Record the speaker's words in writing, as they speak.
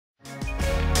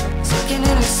Talking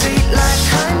in the street like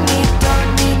honey,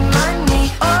 don't need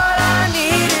money, all I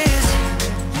need is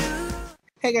you.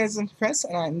 Hey guys, I'm Chris,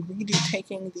 and I'm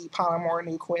taking the Pottermore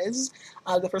new quiz.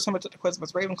 The first time I took the quiz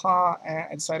was Ravenclaw, and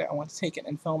I decided I want to take it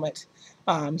and film it.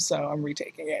 So I'm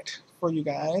retaking it for you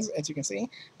guys, as you can see.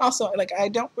 Also, like, I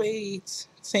don't really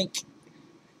think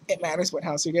it matters what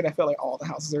house you get. I feel like all the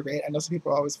houses are great. I know some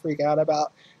people always freak out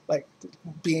about like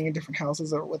being in different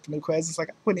houses or with the new quiz. It's like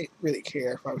I wouldn't really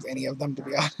care if I was any of them, to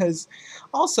be honest.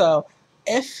 Also,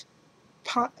 if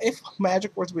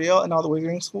magic was real and all the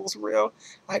wizarding schools were real,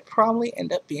 I'd probably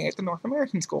end up being at the North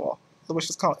American school, which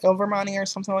is called Ilvermorny or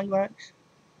something like that.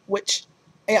 Which,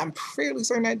 yeah, I'm fairly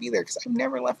certain I'd be there because I've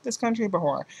never left this country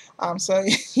before. So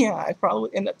yeah, I'd probably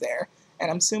end up there. And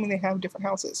I'm assuming they have different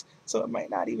houses, so it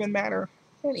might not even matter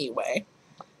anyway.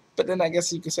 But then I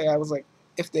guess you could say I was like,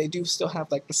 if they do still have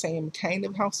like the same kind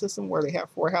of house system where they have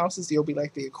 4 houses, you'll be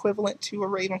like the equivalent to a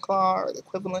Ravenclaw or the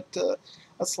equivalent to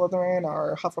a Slytherin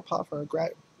or a Hufflepuff or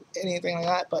anything like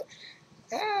that. But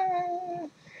I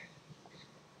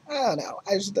don't know.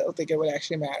 I just don't think it would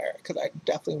actually matter because I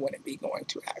definitely wouldn't be going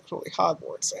to actually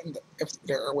Hogwarts, and if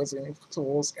there are wizarding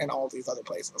schools and all these other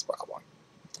places, probably.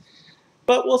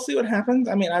 But we'll see what happens.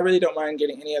 I mean, I really don't mind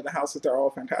getting any of the houses. They're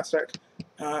all fantastic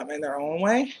in their own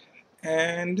way.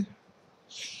 And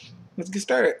let's get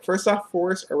started. First off,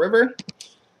 forest or river.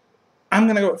 I'm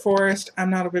going to go with forest. I'm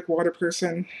not a big water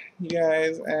person, you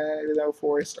guys. And even though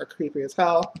forests are creepy as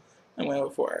hell, I'm going to go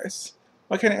with forest.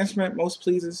 What kind of instrument most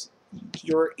pleases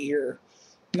your ear?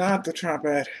 Not the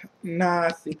trumpet.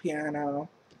 Not the piano.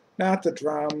 Not the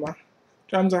drum.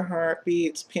 Drums are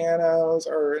heartbeats, pianos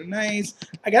are nice.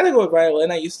 I gotta go with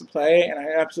violin. I used to play, and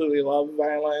I absolutely love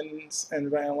violins and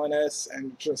violinists,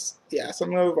 and just, yeah, so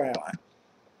I'm gonna go with violin.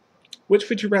 Which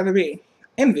would you rather be?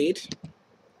 Envied,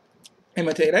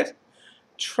 imitated,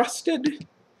 trusted,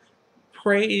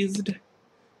 praised,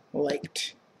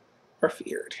 liked, or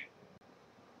feared?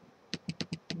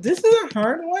 This is a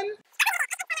hard one.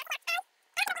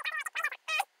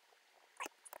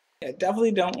 I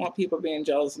definitely don't want people being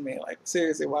jealous of me. Like,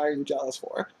 seriously, why are you jealous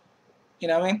for? You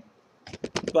know what I mean?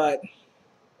 But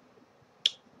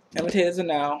imitate is a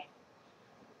no.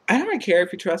 I don't really care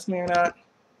if you trust me or not.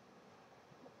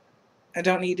 I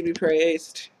don't need to be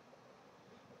praised.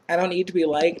 I don't need to be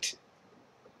liked.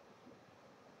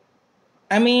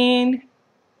 I mean,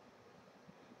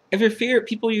 if you're feared,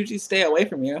 people usually stay away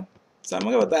from you. So I'm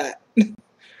gonna go with that.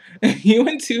 You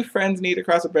and 2 friends need to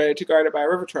cross a bridge guarded by a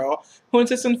river troll who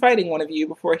insists on fighting one of you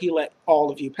before he let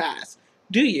all of you pass.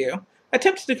 Do you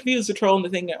attempt to confuse the troll into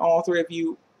thinking all 3 of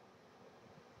you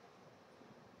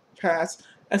pass?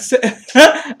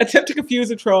 Attempt to confuse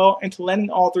the troll into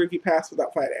letting all 3 of you pass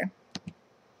without fighting.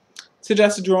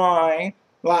 Suggest drawing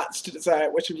lots to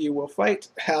decide which of you will fight.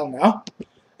 Hell no.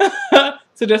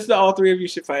 Suggest that all 3 of you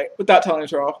should fight without telling the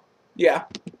troll. Yeah.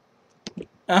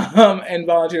 And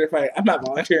volunteer to fight. I'm not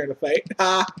volunteering to fight.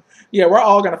 Yeah, we're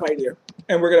all gonna fight you,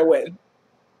 and we're gonna win.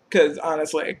 Because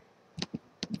honestly,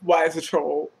 why is the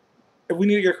troll? If we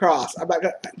need to get across, I'm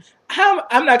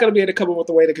not gonna be able to come up with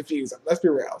a way to confuse them. Let's be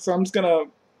real. So I'm just gonna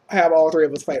have all 3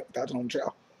 of us fight without telling the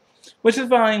troll. Which is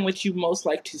fine. Which you most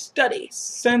like to study?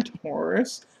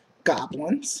 Centaurs,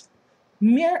 goblins,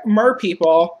 mer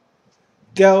people,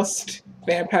 ghosts,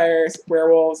 vampires,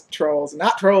 werewolves, trolls.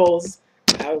 Not trolls.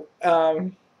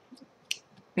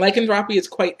 Lycanthropy is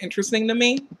quite interesting to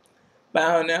me, but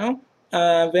I don't know.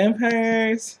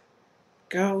 Vampires,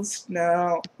 ghosts,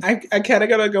 no. I kinda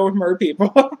gotta go with mer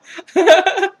people.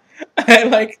 I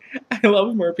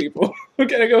love mer people. We're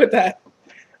gonna go with that.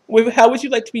 How would you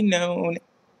like to be known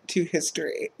to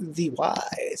history? The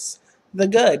wise, the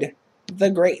good, the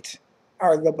great,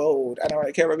 or the bold? I don't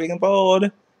really care about being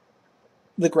bold.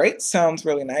 The great sounds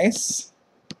really nice.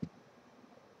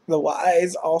 The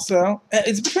wise also.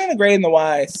 It's between the great and the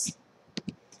wise.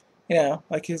 You know,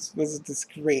 like he was this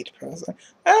great person.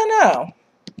 I don't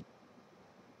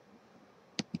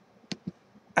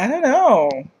know.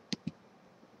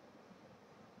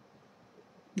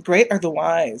 The great or the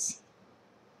wise?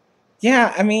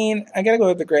 Yeah, I mean, I gotta go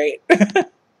with the great.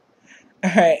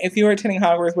 Alright, if you were attending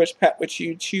Hogwarts, which pet would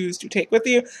you choose to take with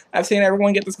you? I've seen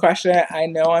everyone get this question. I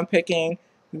know I'm picking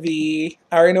I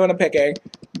already know what I'm picking,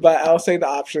 but I'll say the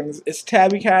options. It's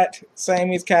tabby cat,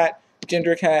 Siamese cat,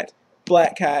 ginger cat,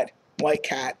 black cat, white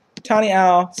cat, tawny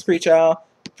owl, screech owl,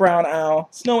 brown owl,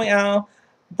 snowy owl,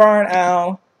 barn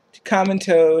owl, common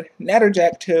toad,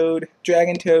 natterjack toad,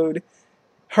 dragon toad,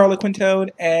 harlequin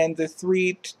toad, and the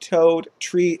 3-toed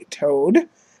tree toad.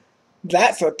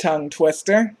 That's a tongue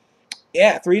twister.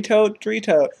 Yeah, 3-toed, tree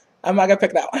toad. I'm not gonna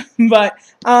pick that one, but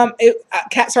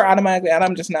cats are automatically out.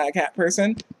 I'm just not a cat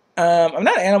person. I'm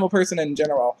not an animal person in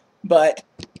general, but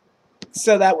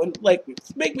so that would like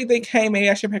make me think, hey, maybe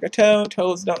I should pick a toad.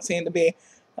 Toads don't seem to be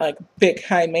like big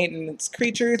high maintenance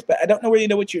creatures, but I don't know where you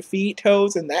know what you feed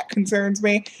toads, and that concerns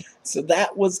me. So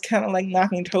that was kind of like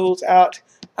knocking toads out,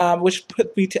 which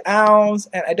put me to owls.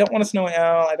 And I don't want a snowy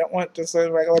owl. I don't want just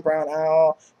a regular brown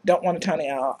owl. Don't want a tiny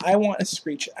owl. I want a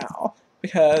screech owl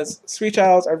because screech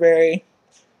owls are very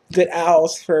good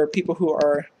owls for people who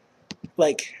are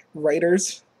like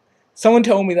writers. Someone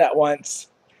told me that once.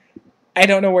 I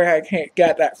don't know where I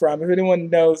got that from. If anyone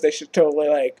knows, they should totally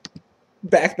like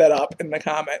back that up in the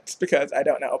comments because I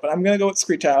don't know. But I'm gonna go with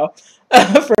screech owl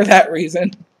for that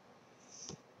reason.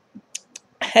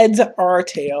 Heads or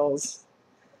tails?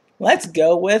 Let's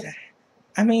go with.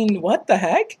 I mean, what the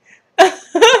heck?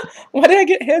 Why did I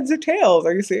get heads or tails?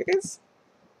 Are you serious?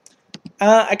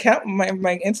 I count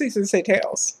my instances say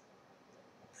tails.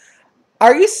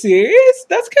 Are you serious?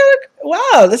 That's kind of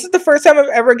wow. This is the first time I've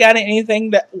ever gotten anything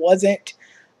that wasn't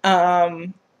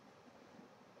Ravenclaw.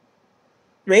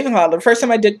 The first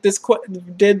time I did this the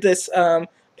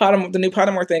new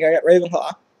Pottermore thing, I got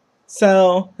Ravenclaw.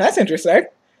 So that's interesting.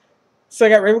 So I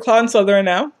got Ravenclaw and Slytherin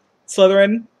now.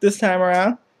 Slytherin this time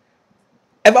around.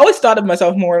 I've always thought of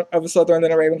myself more of a Slytherin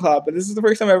than a Ravenclaw, but this is the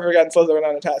first time I've ever gotten Slytherin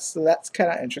on a test, so that's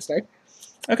kind of interesting.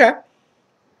 Okay.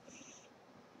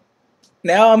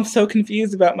 Now I'm so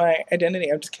confused about my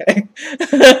identity. I'm just kidding.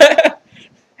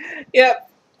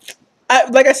 Yep.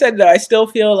 Like I said, though, I still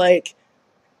feel like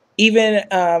even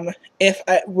if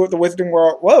the Wizarding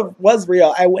World was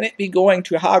real, I wouldn't be going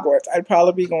to Hogwarts. I'd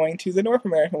probably be going to the North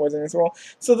American Wizarding World.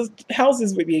 So the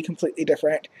houses would be completely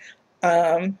different.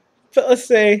 But let's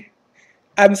say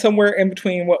I'm somewhere in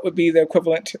between what would be the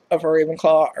equivalent of a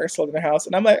Ravenclaw or Slytherin house,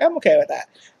 and I'm okay with that.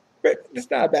 But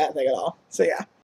it's not a bad thing at all. So yeah.